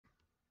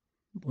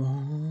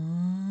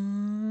One.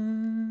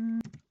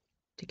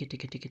 Tick tick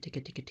tick tick tick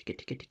tick tick tick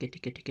tick tick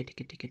tick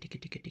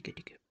tick tick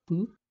tick.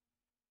 Boo.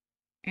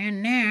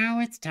 And now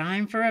it's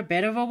time for a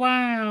bit of a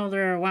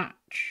wilder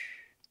watch.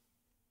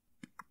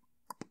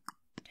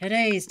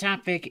 Today's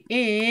topic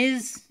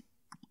is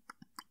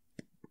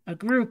a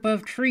group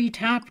of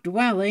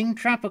tree-top-dwelling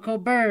tropical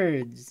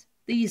birds.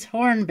 These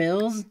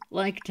hornbills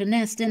like to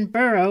nest in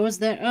burrows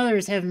that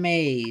others have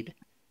made,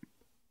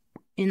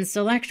 in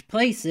select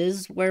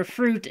places where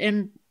fruit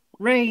and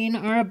rain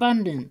are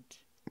abundant.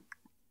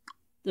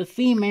 The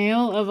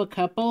female of a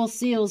couple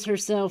seals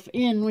herself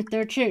in with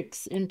their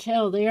chicks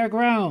until they are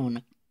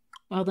grown,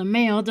 while the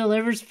male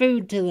delivers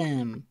food to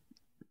them.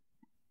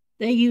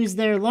 They use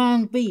their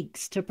long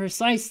beaks to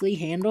precisely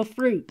handle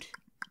fruit,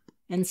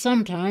 and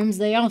sometimes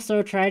they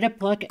also try to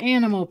pluck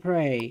animal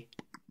prey,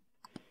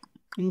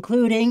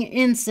 including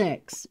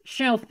insects,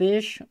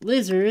 shellfish,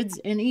 lizards,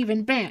 and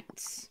even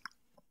bats.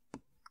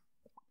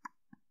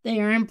 They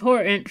are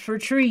important for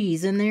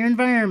trees and their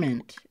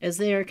environment, as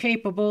they are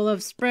capable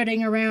of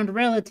spreading around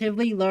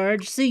relatively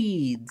large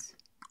seeds.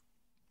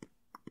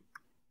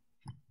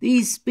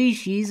 These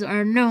species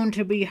are known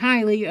to be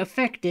highly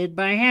affected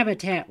by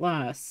habitat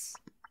loss.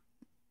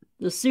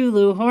 The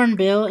Sulu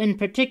hornbill, in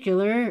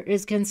particular,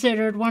 is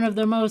considered one of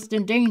the most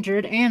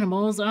endangered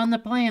animals on the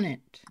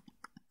planet.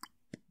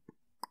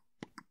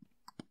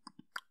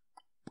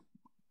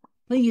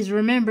 Please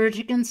remember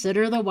to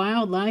consider the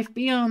wildlife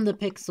beyond the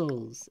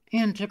pixels,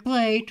 and to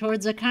play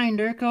towards a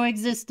kinder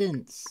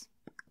coexistence.